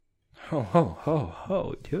Ho, ho, ho,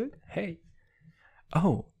 ho, dude. Hey.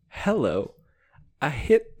 Oh, hello. I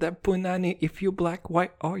hit that punani if you black,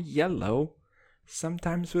 white, or yellow.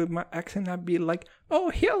 Sometimes with my accent I be like, oh,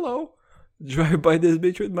 hello. Drive by this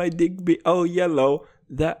bitch with my dick be all yellow.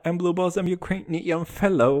 That and blue balls, I'm Ukrainian young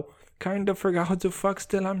fellow. Kinda forgot how to fuck,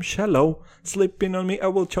 still I'm shallow. Sleeping on me, I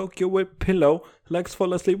will choke you with pillow. Legs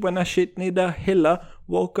fall asleep when I shit need a hilla.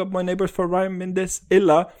 Woke up my neighbors for rhyming this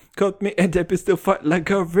illa. Caught me and they still fight like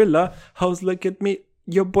a gorilla. House look at me,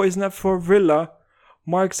 your boy's not for Rilla.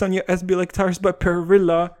 Marks on your ass be like tires by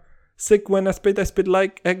Perilla. Sick when I spit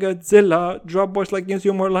like a Godzilla. Drop boys like news,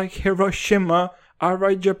 you more like Hiroshima. I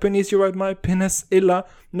write Japanese, you write my penicilla.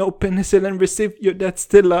 No penicillin, receive you that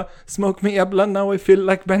stilla. Smoke me a blunt, now I feel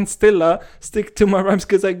like Ben Stiller. Stick to my rhymes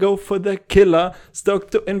cause I go for the killer.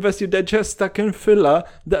 Stoked to invest, you that just stuck in filler.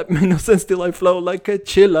 That made no sense till I flow like a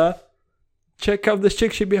chiller. Check out this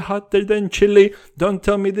chick, she be hotter than chili. Don't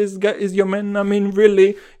tell me this guy is your man, I mean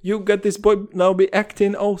really. You got this boy, now be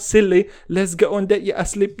acting all silly. Let's go on that, yeah,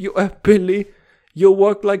 asleep, you a pilly. You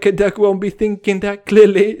walk like a duck, won't be thinking that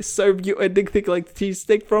clearly. Serve you a dick thick like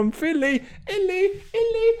cheesesteak from Philly. Illy,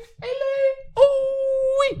 illy, illy,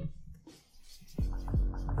 ooh.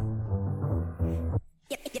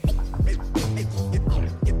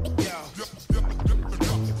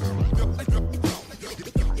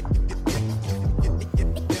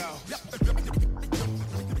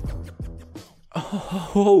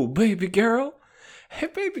 Oh, baby girl. Hey,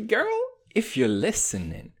 baby girl, if you're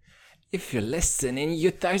listening,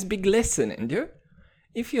 your thighs be glistening, dude.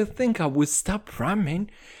 If you think I would stop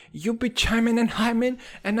rhyming, you be chiming and hyming,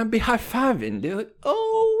 and I be high-fiving, dude.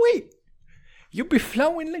 Oh, wait. You be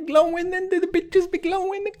flowing and glowing, and the bitches be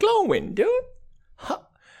glowing and glowing, dude. Huh.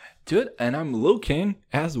 Dude, and I'm looking,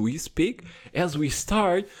 as we speak, as we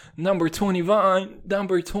start, number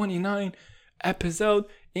 29 episode,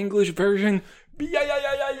 English version.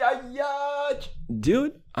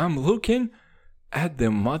 Dude, I'm looking at the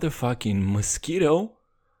motherfucking mosquito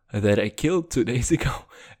that I killed 2 days ago,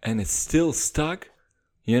 and it's still stuck,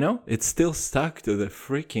 it's still stuck to the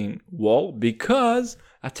freaking wall, because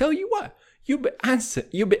I tell you what, you be axing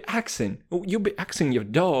your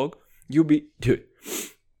dog, you be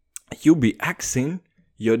axing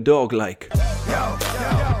your dog like,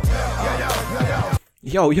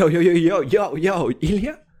 yo,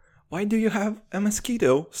 Ilya, why do you have a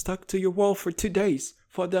mosquito stuck to your wall for 2 days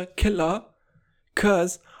for the killer?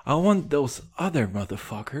 'Cause I want those other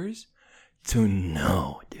motherfuckers to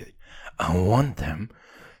know, dude. I want them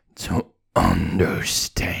to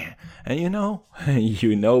understand. And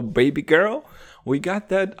baby girl, we got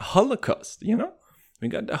that Holocaust, We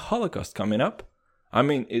got the Holocaust coming up. I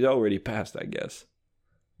mean, it already passed, I guess.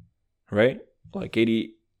 Right? Like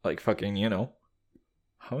 80, like fucking,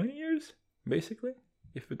 how many years, basically?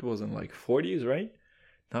 If it wasn't like 40s, right?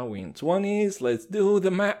 Now we in 20s, let's do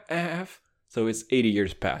the math. So it's 80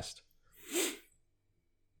 years past.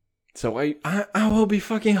 So I will be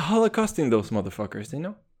fucking holocausting those motherfuckers,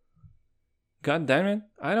 God damn it.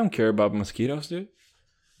 I don't care about mosquitoes, dude.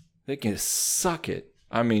 They can suck it.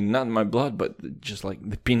 I mean, not my blood, but just like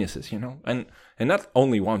the penises, And not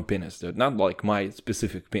only one penis, dude. Not like my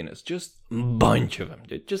specific penis. Just a bunch of them,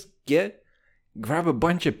 dude. Just grab a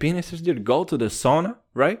bunch of penises, dude. Go to the sauna,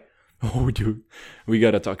 right? Oh, dude. We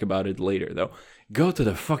gotta talk about it later, though. Go to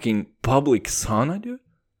the fucking public sauna, dude,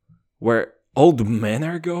 where old men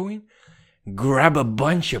are going. Grab a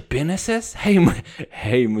bunch of penises. Hey,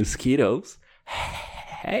 mosquitoes.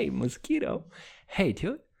 Hey, mosquito. Hey,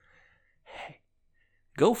 dude. Hey,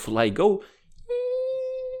 go fly. Go.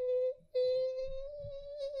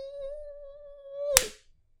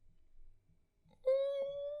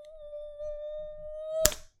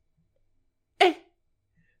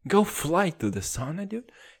 Go fly to the sauna,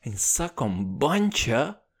 dude, and suck on bunch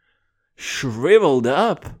of shriveled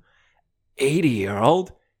up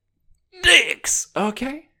 80-year-old dicks.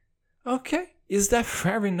 Okay? Is that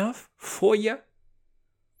fair enough for ya?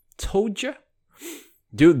 Told ya?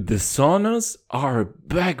 Dude, the saunas are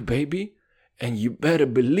back, baby. And you better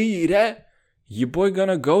believe that your boy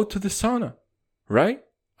gonna go to the sauna, right?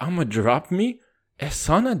 I'ma drop me a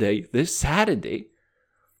sauna day this Saturday.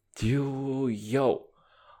 Dude, yo.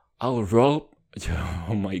 I'll roll.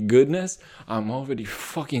 Oh my goodness. I'm already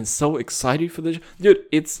fucking so excited for this. Dude,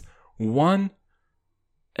 it's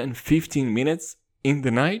 1:15 in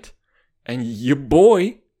the night. And your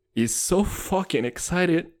boy is so fucking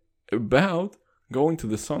excited about going to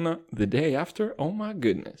the sauna the day after. Oh my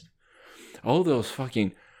goodness. All those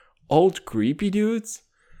fucking old creepy dudes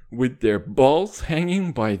with their balls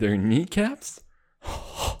hanging by their kneecaps.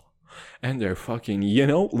 and they're fucking,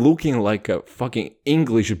 looking like a fucking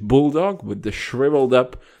English bulldog with the shriveled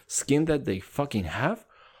up skin that they fucking have.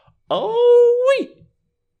 Oh, wait.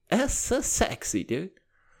 That's so sexy, dude.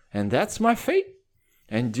 And that's my fate.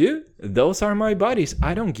 And dude, those are my buddies.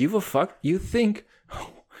 I don't give a fuck. You think,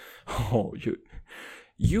 oh,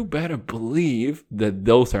 you better believe that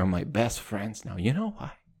those are my best friends now. You know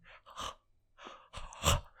why?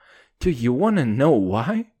 Dude, you wanna know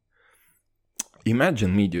why?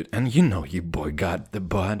 Imagine me, dude, and your boy got the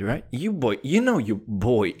bod, right? Your boy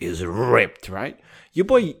is ripped, right?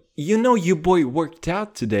 Your boy worked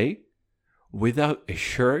out today without a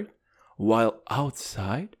shirt while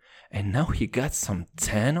outside, and now he got some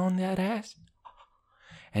tan on that ass,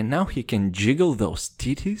 and now he can jiggle those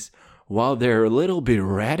titties while they're a little bit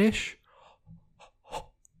reddish.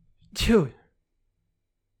 Dude,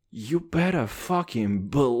 you better fucking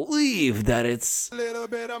believe that it's a little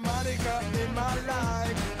bit of Monica in my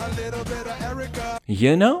life, a little bit of Erica.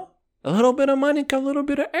 A little bit of Monica, a little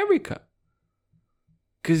bit of Erica.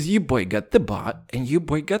 Cause you boy got the bot and you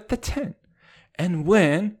boy got the 10. And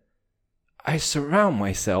when I surround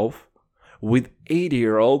myself with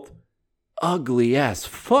 80-year-old ugly ass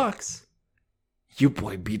fucks, you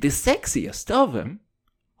boy be the sexiest of them.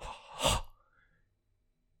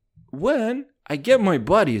 When I get my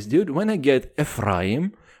buddies, dude, when I get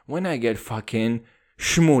Ephraim, when I get fucking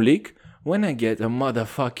Shmulik, when I get a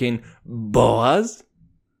motherfucking Boaz,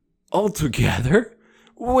 all together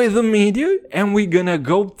with me, dude, and we're gonna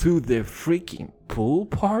go to the freaking pool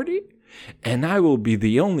party, and I will be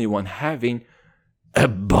the only one having a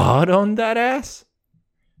bod on that ass?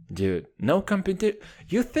 Dude, no competition.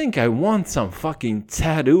 You think I want some fucking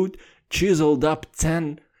tattooed, chiseled up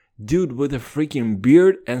 10 dude with a freaking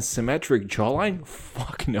beard and symmetric jawline?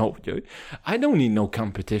 Fuck no, dude. I don't need no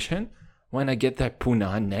competition when I get that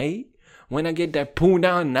punane. When I get that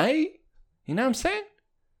punane, you know what I'm saying?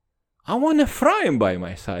 I want Ephraim by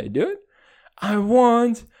my side, dude. I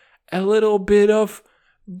want a little bit of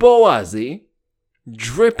Boazi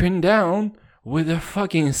dripping down with a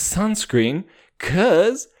fucking sunscreen,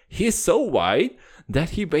 cause he's so white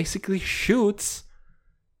that he basically shoots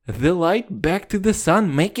the light back to the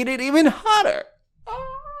sun, making it even hotter.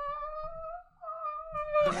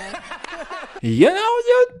 Dude?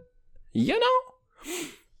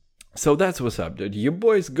 So that's what's up, dude. Your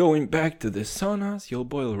boy's going back to the saunas. Your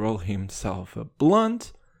boy will roll himself a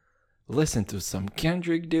blunt, listen to some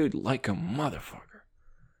Kendrick, dude, like a motherfucker.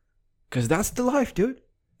 Cause that's the life, dude.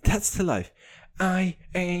 That's the life. I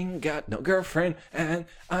ain't got no girlfriend and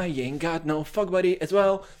I ain't got no fuck buddy as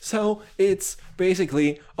well. So it's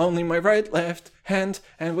basically only my right, left hand,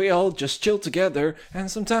 and we all just chill together. And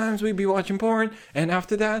sometimes we be watching porn, and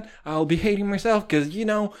after that I'll be hating myself because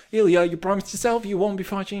Ilya, you promised yourself you won't be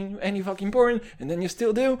watching any fucking porn, and then you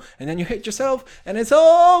still do, and then you hate yourself, and it's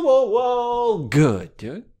all good,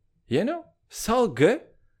 dude. It's all good.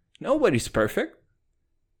 Nobody's perfect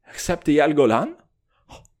except the Eyal Golan.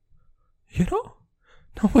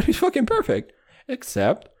 Nobody's fucking perfect.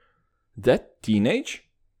 Except that teenage,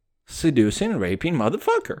 seducing, raping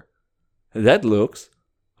motherfucker that looks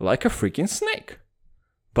like a freaking snake,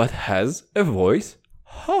 but has a voice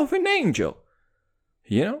of an angel.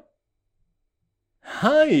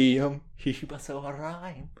 Hi,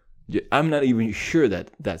 I'm not even sure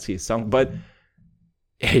that that's his song, but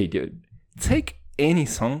hey, dude, take any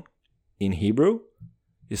song in Hebrew,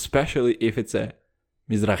 especially if it's a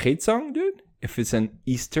Mizrahit song, dude. If it's an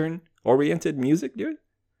Eastern-oriented music, dude.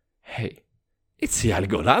 Hey, it's Eyal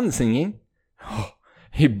Golan singing. Oh,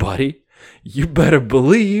 hey, buddy, you better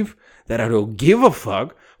believe that I don't give a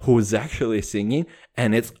fuck who's actually singing,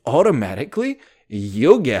 and it's automatically,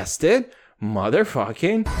 you guessed it,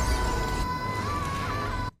 motherfucking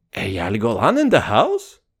Eyal Golan in the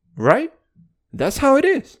house, right? That's how it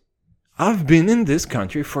is. I've been in this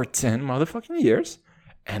country for 10 motherfucking years,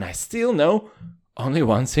 and I still know only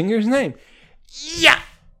one singer's name. Yeah!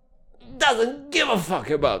 Doesn't give a fuck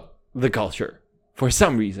about the culture. For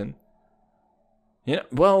some reason.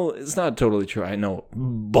 Well, it's not totally true. I know a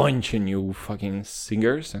bunch of new fucking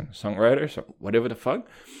singers and songwriters or whatever the fuck.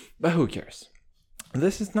 But who cares?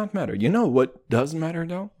 This does not matter. You know what does matter,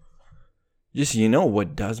 though? Just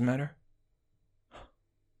what does matter?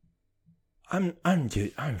 I'm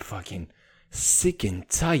fucking sick and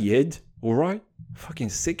tired, alright? Fucking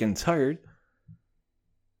sick and tired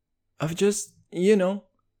of just,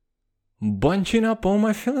 bunching up all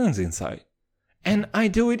my feelings inside. And I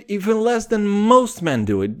do it even less than most men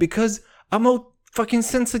do it because I'm all fucking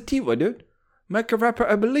sensitive, dude. Make a rapper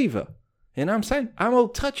a believer. You know what I'm saying? I'm all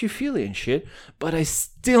touchy-feely and shit, but I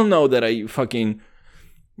still know that I fucking,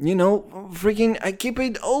 freaking, I keep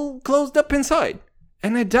it all closed up inside.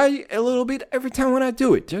 And I die a little bit every time when I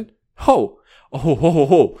do it, dude. Oh,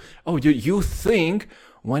 dude, you think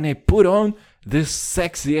when I put on this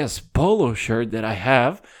sexiest polo shirt that I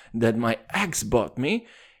have, that my ex bought me,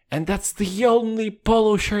 and that's the only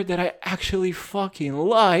polo shirt that I actually fucking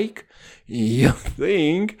like, you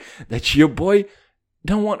think that your boy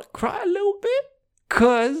don't want to cry a little bit?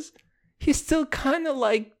 Cause he's still kind of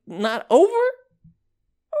like not over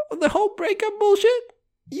the whole breakup bullshit?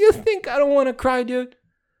 You think I don't want to cry, dude?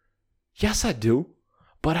 Yes, I do,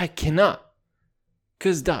 but I cannot.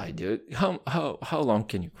 Cause die, dude. How long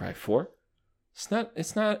can you cry for?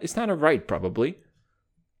 It's not a right, probably.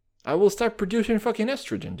 I will start producing fucking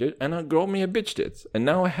estrogen, dude, and I'll grow me a bitch tits. And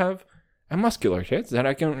now I have a muscular tits that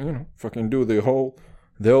I can, fucking do the whole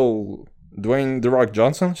Dwayne The Rock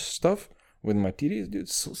Johnson stuff with my titties, dude.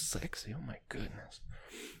 It's so sexy. Oh my goodness.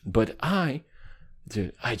 But I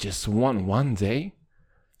just want one day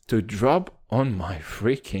to drop on my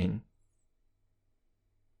freaking,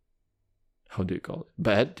 how do you call it?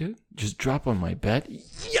 Bed, dude? Just drop on my bed.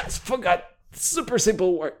 Yes, forgot. Super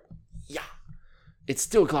simple word. Yeah. It's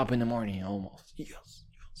 2 o'clock in the morning almost. Yes.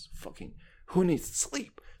 Fucking, who needs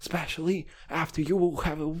sleep? Especially after you will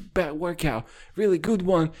have a bad workout. Really good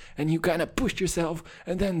one. And you kind of pushed yourself.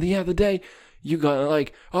 And then the other day, you got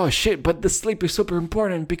like, oh shit, but the sleep is super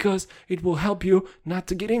important because it will help you not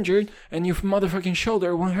to get injured and your motherfucking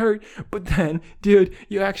shoulder won't hurt. But then, dude,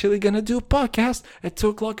 you're actually gonna do a podcast at 2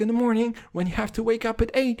 o'clock in the morning when you have to wake up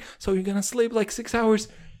at 8. So you're gonna sleep like 6 hours.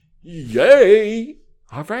 Yay!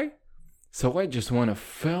 Alright? So I just wanna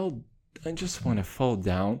fall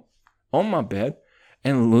down on my bed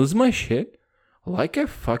and lose my shit like a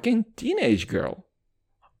fucking teenage girl.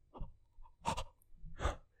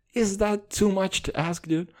 Is that too much to ask,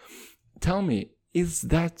 dude? Tell me, is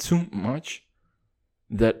that too much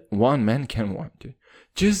that one man can want, dude?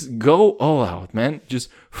 Just go all out, man. Just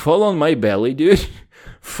fall on my belly, dude.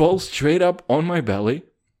 Fall straight up on my belly.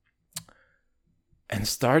 And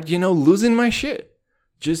start, losing my shit.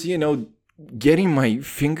 Just, getting my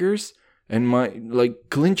fingers and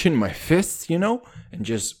clenching my fists, and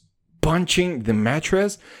just punching the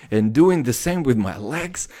mattress and doing the same with my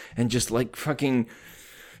legs and just like fucking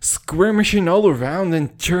skirmishing all around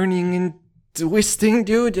and turning and twisting,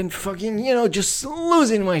 dude, and fucking, just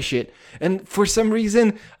losing my shit. And for some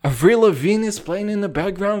reason, Avril Lavigne is playing in the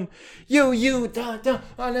background. Da,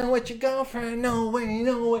 I know what your girlfriend, no way,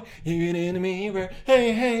 you get in the mirror,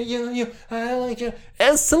 hey, you, I like you.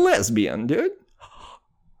 As a lesbian, dude.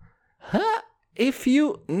 Huh? If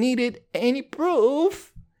you needed any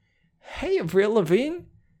proof, hey, Avril Lavigne,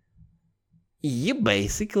 you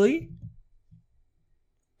basically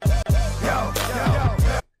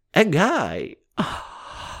a guy.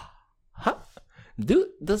 Huh? Dude,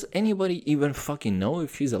 does anybody even fucking know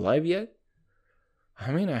if she's alive yet?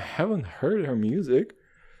 I mean, I haven't heard her music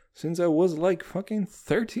since I was like fucking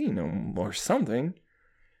 13 or something.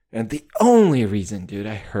 And the only reason, dude,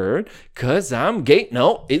 I heard, cause I'm gay.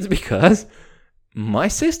 No, it's because my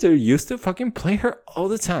sister used to fucking play her all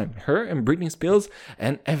the time. Her and Britney Spears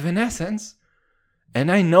and Evanescence. And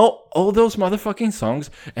I know all those motherfucking songs,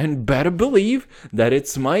 and better believe that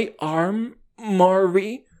it's my arm,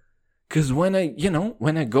 Maury. Cause when I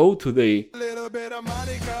go to the,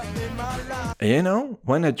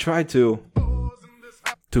 when I try to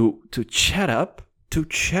chat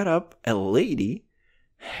up a lady,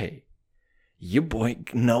 hey, your boy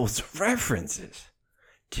knows references.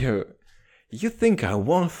 Dude, you think I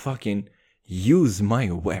won't fucking use my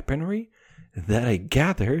weaponry that I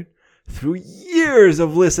gathered through years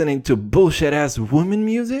of listening to bullshit ass woman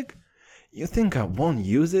music? You think I won't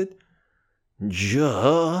use it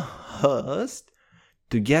just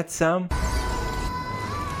to get some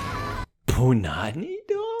punani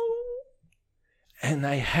though? And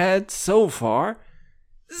I had so far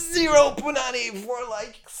 0 punani for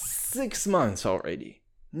like 6 months already.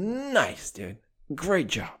 Nice, dude. Great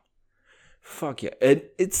job. Fuck yeah. And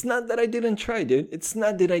it's not that I didn't try, dude. It's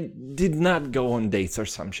not that I did not go on dates or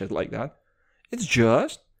some shit like that. It's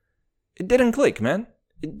just, it didn't click, man.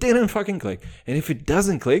 It didn't fucking click. And if it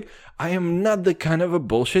doesn't click, I am not the kind of a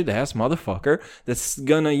bullshit ass motherfucker that's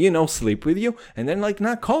gonna, sleep with you and then like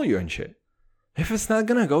not call you and shit. If it's not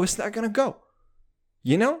gonna go, it's not gonna go.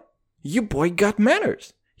 Your boy got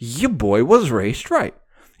manners. Your boy was raised right.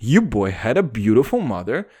 Your boy had a beautiful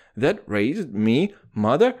mother that raised me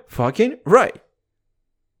motherfucking right.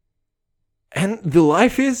 And the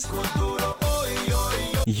life is,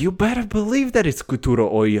 you better believe that it's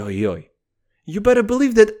Kuturo oi oi oi. You better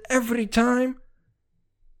believe that every time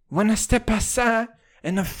when I step aside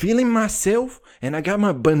and I'm feeling myself, and I got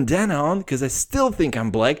my bandana on because I still think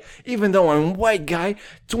I'm black, even though I'm a white guy,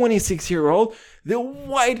 26-year-old, the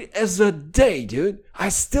white as a day, dude. I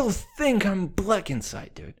still think I'm black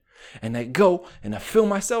inside, dude. And I go and I feel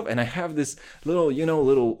myself, and I have this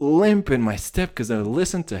little limp in my step because I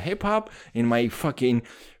listen to hip hop in my fucking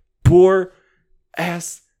poor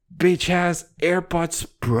ass bitch ass AirPods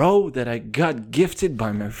Pro that I got gifted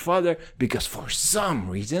by my father, because for some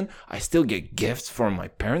reason I still get gifts from my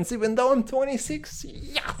parents even though I'm 26.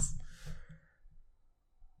 Yes,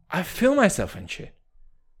 I feel myself and shit.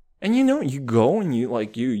 And you go and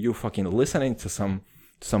you fucking listening to some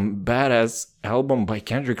badass album by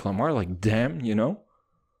Kendrick Lamar, like Damn,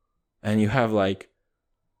 and you have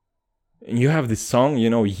this song,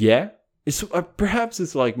 Yeah. It's perhaps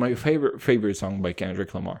it's like my favorite song by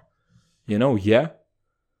Kendrick Lamar. Yeah.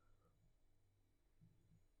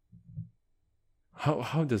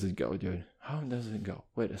 How does it go, dude? How does it go?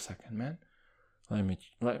 Wait a second, man. Let me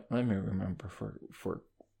remember for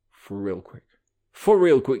real quick. For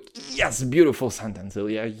real quick. Yes, beautiful sentence,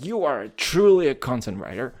 Ilya. You are truly a content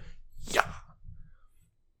writer. Yeah.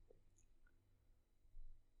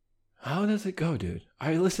 How does it go, dude?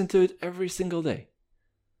 I listen to it every single day.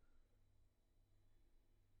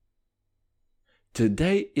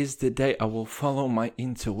 Today is the day I will follow my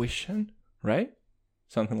intuition, right?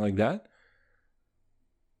 Something like that.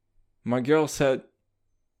 My girl said,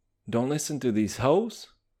 don't listen to these hoes.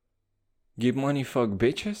 Give money, fuck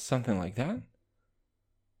bitches, something like that.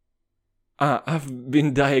 I've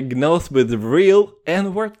been diagnosed with real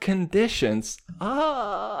N-word conditions.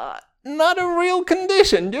 Not a real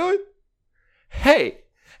condition, dude. Hey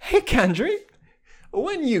Kendrick.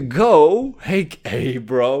 When you go, hey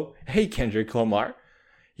bro, hey Kendrick Lamar,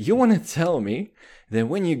 you want to tell me that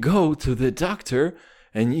when you go to the doctor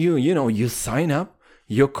and you sign up,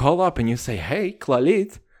 you call up and you say, hey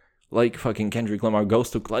Khalid, like fucking Kendrick Lamar goes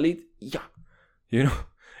to Khalid, yeah,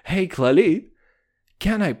 hey Khalid,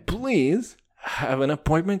 can I please have an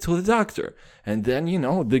appointment to the doctor? And then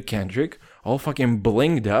the Kendrick all fucking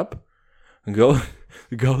blinged up, goes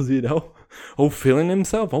all feeling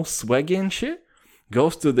himself, all swaggy and shit.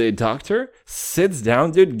 Goes to the doctor, sits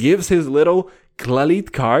down, dude, gives his little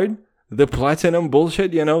Khalid card, the platinum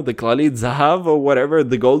bullshit, the Khalid Zahav or whatever,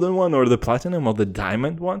 the golden one or the platinum or the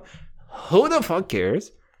diamond one. Who the fuck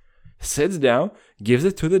cares? Sits down, gives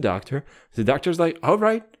it to the doctor. The doctor's like, all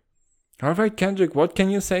right, Kendrick, what can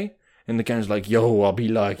you say? And the Kendrick's like, yo, I'll be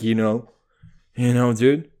like, dude.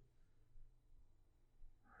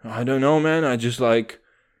 I don't know, man. I just like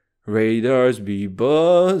radars be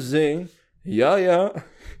buzzing. Yeah.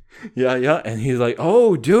 And he's like,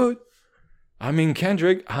 oh, dude. I mean,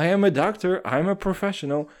 Kendrick, I am a doctor. I'm a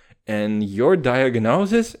professional. And your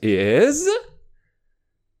diagnosis is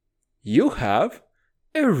you have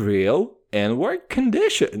a real N-word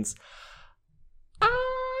conditions.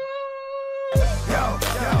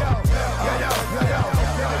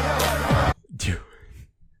 Dude.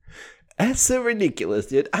 That's so ridiculous,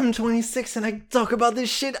 dude. I'm 26 and I talk about this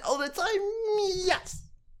shit all the time. Yes.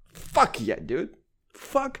 Fuck yeah, dude.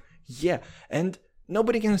 Fuck yeah. And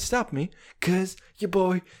nobody can stop me, cause your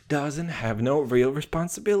boy doesn't have no real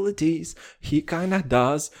responsibilities. He kinda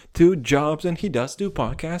does 2 jobs, and he does 2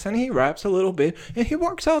 podcasts, and he raps a little bit, and he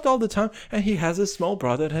works out all the time, and he has a small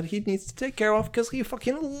brother that he needs to take care of, cause he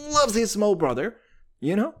fucking loves his small brother,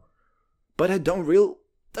 But I don't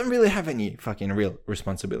really have any fucking real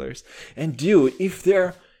responsibilities. And dude, if there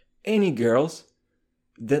are any girls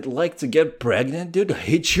that like to get pregnant, dude,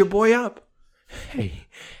 hit your boy up. Hey,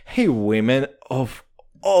 women of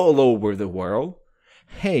all over the world.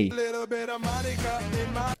 Hey, all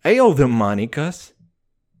the Monicas.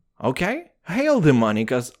 Okay? Hey, all the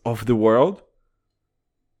Monicas of the world.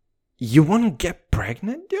 You want to get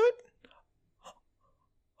pregnant, dude?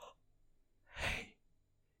 Hey,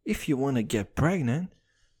 if you want to get pregnant,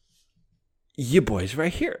 your boy's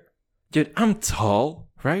right here. Dude, I'm tall,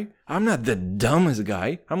 right? I'm not the dumbest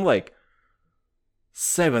guy. I'm like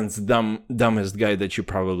 7th dumbest guy that you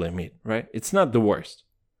probably meet, right? It's not the worst.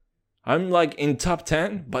 I'm like in top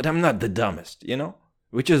 10, but I'm not the dumbest,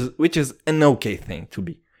 Which is an okay thing to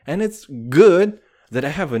be. And it's good that I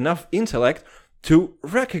have enough intellect to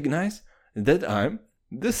recognize that I'm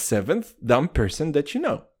the 7th dumb person that you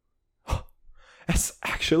know. That's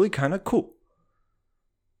actually kind of cool.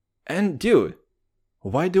 And dude,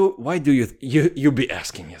 why do you be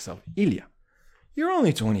asking yourself, Ilya, you're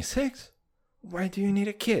only 26. Why do you need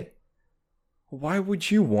a kid? Why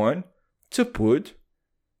would you want to put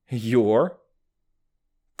your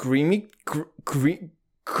creamy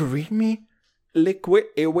liquid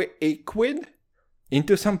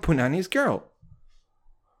into some punani's girl?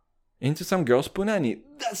 into some girl's punani.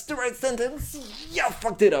 That's the right sentence. Yeah,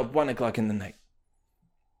 fucked it up. 1 o'clock in the night.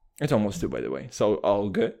 It's almost 2, by the way. So all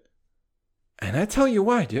good. And I tell you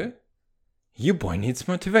why, dude. Your boy needs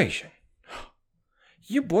motivation.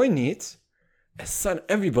 Your boy needs a son.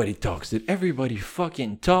 Everybody talks, dude. Everybody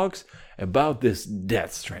fucking talks about this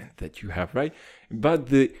death strength that you have, right? About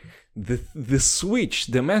the switch,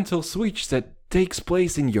 the mental switch that takes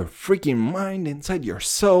place in your freaking mind, inside your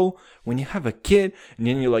soul, when you have a kid, and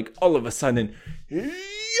then you're like, all of a sudden,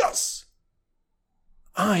 yes,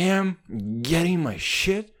 I am getting my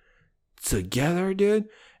shit together, dude,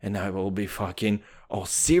 and I will be fucking all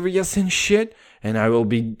serious and shit, and I will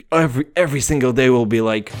be every single day will be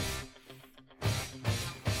like,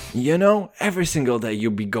 you know, every single day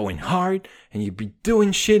you'll be going hard, and you'll be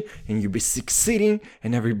doing shit, and you'll be succeeding,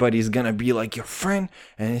 and everybody's gonna be like your friend,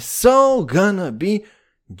 and it's so gonna be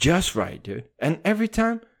just right, dude. And every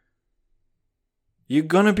time, you're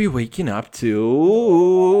gonna be waking up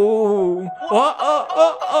to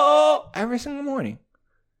every single morning.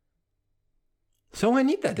 So I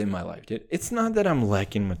need that in my life, dude. It's not that I'm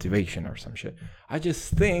lacking motivation or some shit. I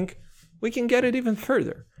just think we can get it even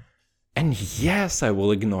further. And yes, I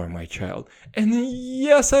will ignore my child. And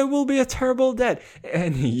yes, I will be a terrible dad.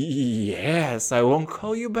 And yes, I won't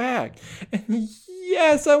call you back. And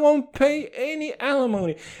yes, I won't pay any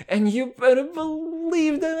alimony. And you better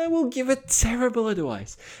believe that I will give a terrible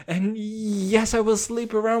advice. And yes, I will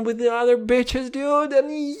sleep around with the other bitches, dude.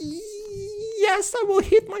 And yes, I will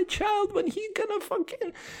hit my child when he gonna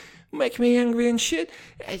fucking make me angry and shit.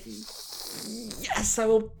 And yes, I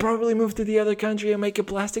will probably move to the other country and make a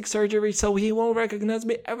plastic surgery so he won't recognize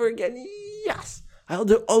me ever again. Yes, I'll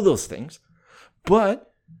do all those things.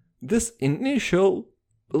 But this initial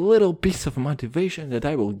little piece of motivation that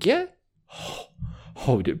I will get,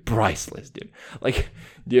 dude, priceless, dude. Like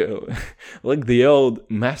the old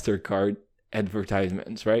MasterCard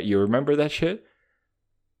advertisements, right? You remember that shit?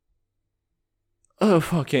 A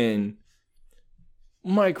fucking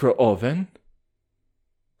micro oven,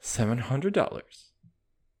 $700.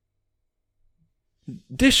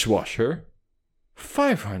 Dishwasher,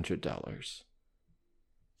 $500.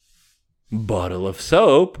 Bottle of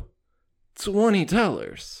soap,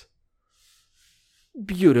 $20.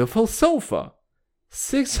 Beautiful sofa,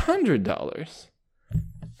 $600.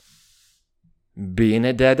 Being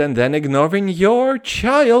a dad and then ignoring your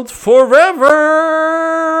child forever.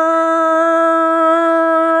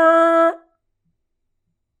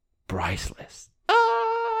 Priceless.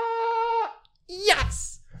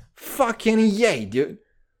 Yes! Fucking yay, dude.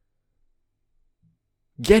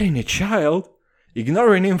 Getting a child,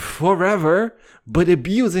 ignoring him forever, but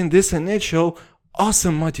abusing this initial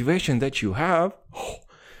awesome motivation that you have.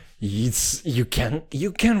 You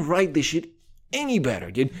can't write this shit any better,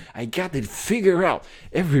 dude. I got it figured out.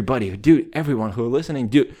 Everybody, dude, everyone who's listening,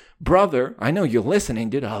 dude, brother, I know you're listening,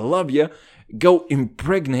 dude. I love you. Go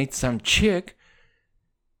impregnate some chick.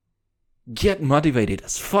 Get motivated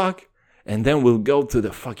as fuck. And then we'll go to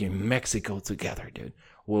the fucking Mexico together, dude.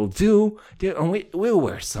 We'll do, dude, and we'll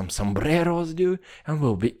wear some sombreros, dude. And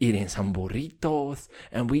we'll be eating some burritos.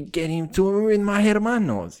 And we get into it with my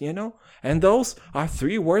hermanos, you know? And those are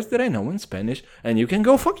 3 words that I know in Spanish. And you can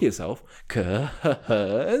go fuck yourself.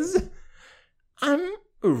 Cause I'm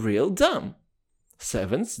real dumb.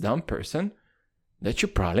 7th dumb person that you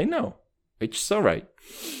probably know. Which is alright.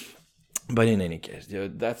 But in any case,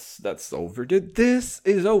 dude, that's over, dude. This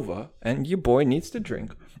is over, and your boy needs to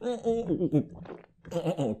drink. You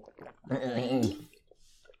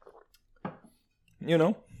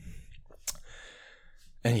know?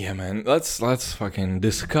 And yeah, man, let's fucking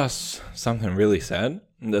discuss something really sad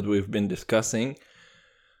that we've been discussing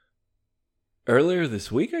earlier this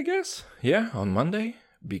week, I guess. Yeah, on Monday,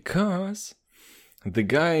 because the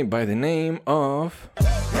guy by the name of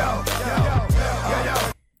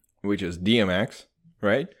which is DMX,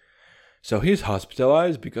 right? So he's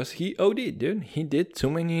hospitalized because he OD'd, dude. He did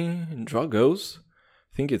too many druggos. I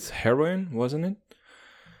think it's heroin, wasn't it?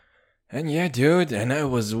 And yeah, dude, and I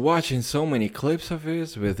was watching so many clips of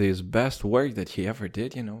his with his best work that he ever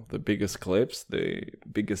did, you know, the biggest clips, the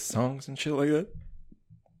biggest songs and shit like that.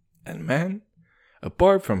 And man,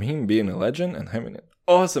 apart from him being a legend and having an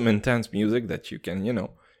awesome, intense music that you can, you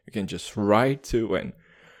know, you can just ride to and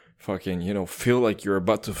fucking, you know, feel like you're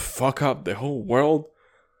about to fuck up the whole world.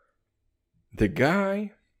 The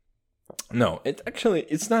guy, no,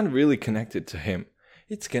 it's not really connected to him.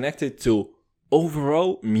 It's connected to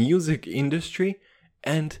overall music industry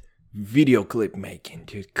and video clip making,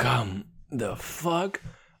 dude. Come the fuck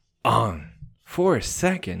on for a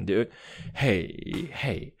second, dude.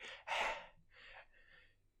 Hey.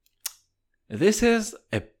 This is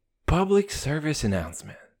a public service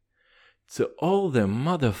announcement to all the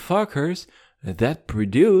motherfuckers that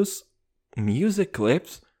produce music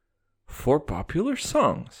clips for popular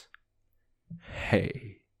songs.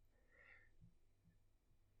 Hey,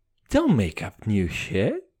 don't make up new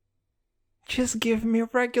shit. Just give me a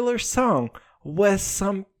regular song with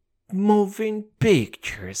some moving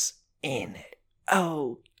pictures in it.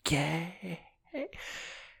 Okay?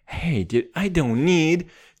 Hey, dude, I don't need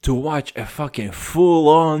to watch a fucking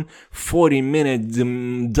full-on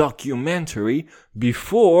 40-minute documentary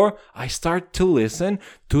before I start to listen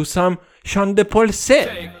to some Sean Paul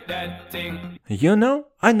Set. You know,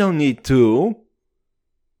 I don't need to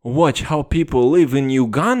watch how people live in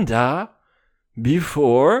Uganda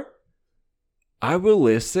before I will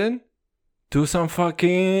listen to some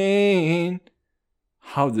fucking...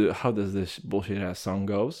 How does this bullshit ass song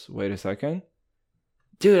goes? Wait a second.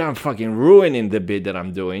 Dude, I'm fucking ruining the bit that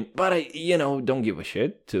I'm doing. But I, don't give a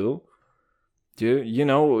shit, too.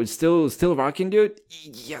 Dude, still rocking, dude?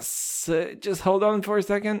 Yes. Just hold on for a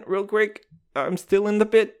second, real quick. I'm still in the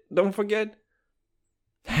bit. Don't forget.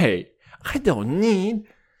 Hey, I don't need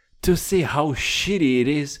to see how shitty it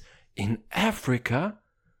is in Africa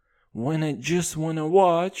when I just want to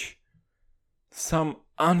watch some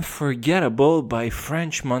Unforgettable by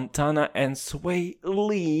French Montana and Sway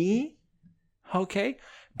Lee. Okay?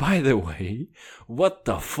 By the way, what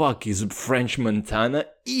the fuck is French Montana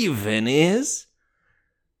even is?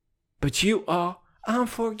 But you are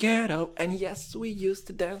unforgettable. And yes, we used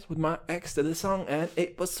to dance with my ex to the song and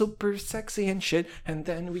it was super sexy and shit. And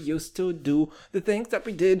then we used to do the things that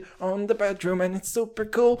we did on the bedroom and it's super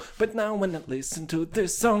cool. But now when I listen to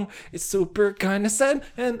this song, it's super kinda sad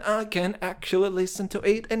and I can't actually listen to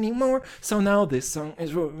it anymore. So now this song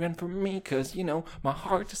is ruined for me cause my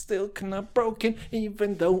heart is still kinda broken.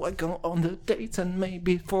 Even though I go on the dates and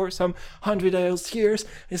maybe for some 100 else years,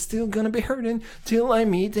 it's still gonna be hurting till I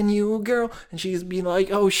meet a new girl and she's be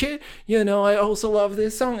like, oh shit, I also love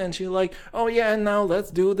this song. And she's like, oh yeah, now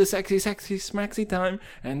let's do the sexy smaxy time.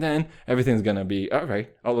 And then everything's gonna be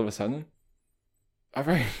alright all of a sudden.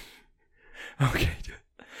 Alright. Okay, dude.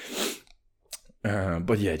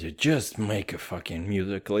 But yeah, dude, just make a fucking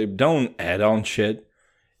music clip. Don't add on shit.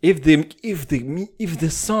 If the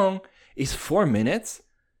song is 4 minutes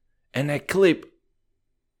and I click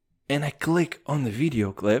on the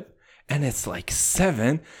video clip and it's like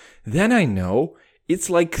 7, then I know it's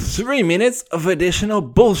like 3 minutes of additional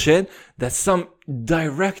bullshit that some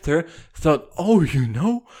director thought, oh,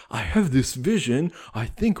 I have this vision. I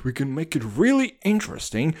think we can make it really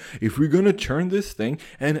interesting if we're gonna turn this thing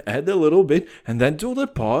and add a little bit and then do the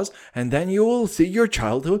pause and then you will see your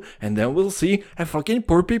childhood and then we'll see a fucking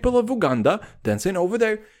poor people of Uganda dancing over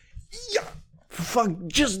there. Yeah, fuck,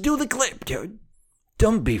 just do the clip, dude.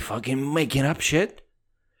 Don't be fucking making up shit.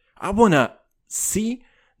 I wanna see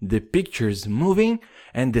the pictures moving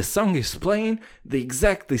and the song is playing the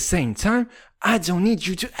exactly same time. I don't need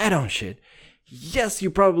you to add on shit. Yes, you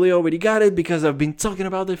probably already got it because I've been talking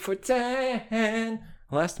about it for 10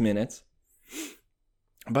 last minutes.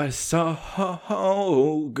 But it's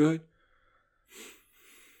so good.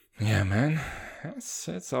 Yeah, man.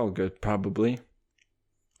 It's all good, probably.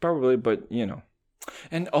 But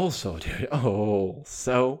And also, dude,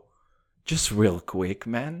 so just real quick,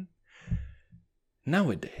 man.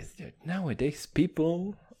 Nowadays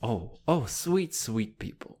people, sweet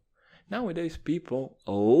people. Nowadays people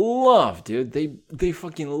love, dude, they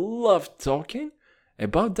fucking love talking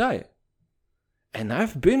about diet. And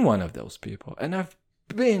I've been one of those people. And I've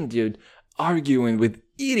been, dude, arguing with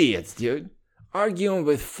idiots, dude. Arguing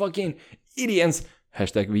with fucking idiots,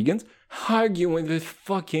 #vegans. Arguing with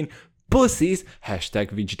fucking pussies,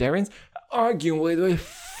 #vegetarians. Arguing with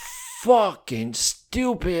fucking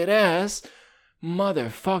stupid ass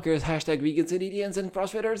motherfuckers, #vegans and idiots and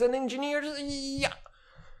crossfitters and engineers. Yeah.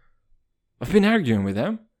 I've been arguing with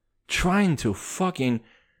them, trying to fucking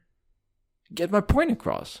get my point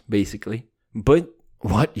across, basically. But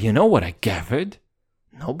what I gathered?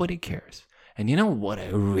 Nobody cares. And you know what I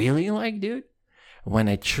really like, dude? When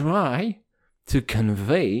I try to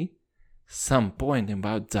convey some point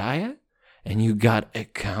about diet and you got a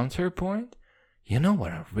counterpoint, you know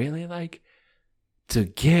what I really like? To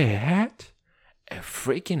get a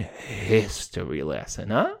freaking history lesson,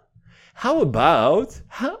 huh? How about,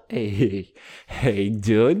 hey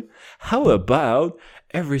dude, how about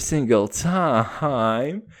every single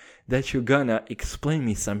time that you're gonna explain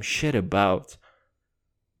me some shit about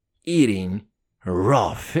eating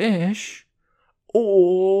raw fish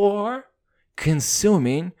or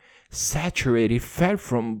consuming saturated fat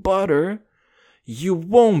from butter, you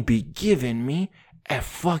won't be giving me a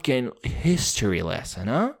fucking history lesson,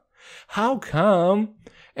 huh? How come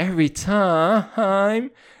every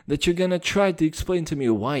time that you're gonna try to explain to me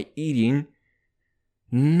why eating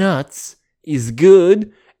nuts is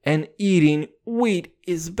good and eating wheat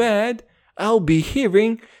is bad, I'll be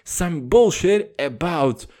hearing some bullshit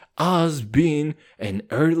about us being an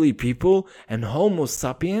early people and Homo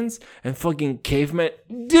sapiens and fucking cavemen?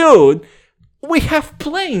 Dude, we have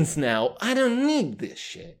planes now. I don't need this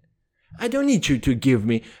shit. I don't need you to give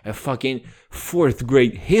me a fucking 4th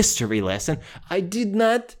grade history lesson. I did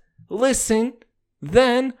not listen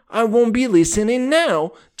then. I won't be listening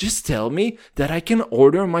now. Just tell me that I can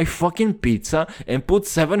order my fucking pizza and put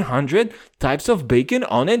 700 types of bacon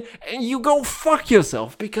on it and you go fuck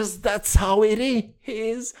yourself, because that's how it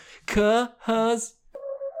is. Cause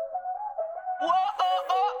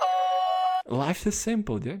life is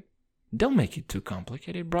simple, dude. Don't make it too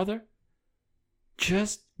complicated, brother.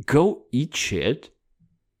 Just go eat shit.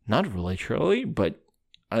 Not literally, but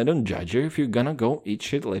I don't judge you if you're gonna go eat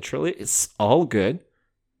shit literally. It's all good.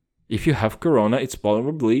 If you have corona, it's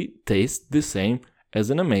probably tastes the same as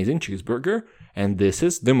an amazing cheeseburger. And this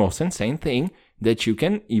is the most insane thing that you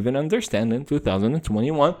can even understand in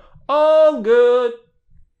 2021. All good.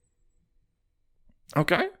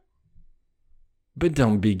 Okay? But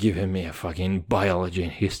don't be giving me a fucking biology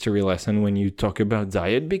and history lesson when you talk about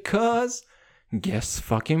diet, because guess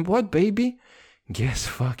fucking what, baby? Guess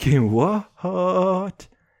fucking what?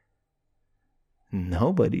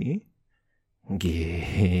 Nobody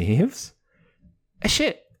gives a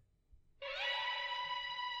shit.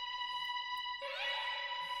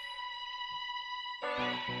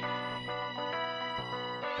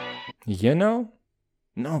 You know?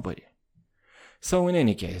 Nobody. So in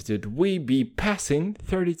any case, dude, we be passing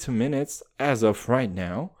 32 minutes as of right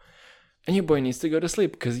now. And your boy needs to go to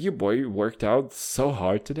sleep because your boy worked out so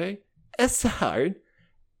hard today. It's hard.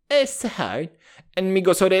 And me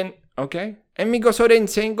go so then, okay? And me go so then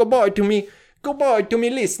saying goodbye to me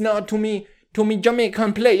listener, to me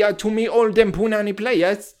Jamaican player, to me all them Punani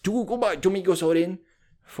players, to goodbye to me go so then.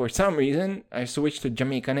 For some reason, I switched to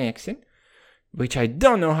Jamaican accent, which I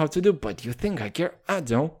don't know how to do, but you think I care? I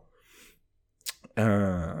don't.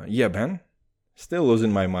 Yeah, man. Still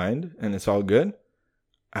losing my mind, and it's all good.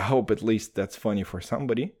 I hope at least that's funny for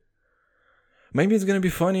somebody. Maybe it's gonna be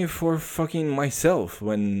funny for fucking myself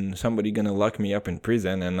when somebody gonna lock me up in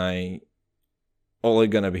prison and all I'm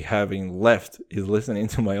gonna be having left is listening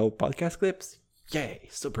to my old podcast clips. Yay,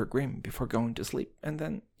 super grim before going to sleep. And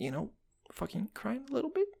then, fucking crying a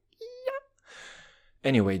little bit. Yeah.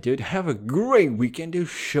 Anyway, dude, have a great weekend, dude.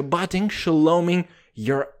 Shabbating, shaloming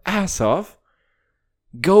your ass off.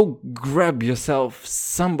 Go grab yourself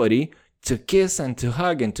somebody to kiss and to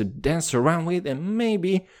hug and to dance around with and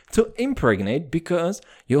maybe to impregnate, because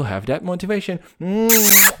you'll have that motivation.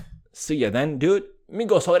 See ya then, dude. Me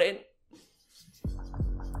go sorry.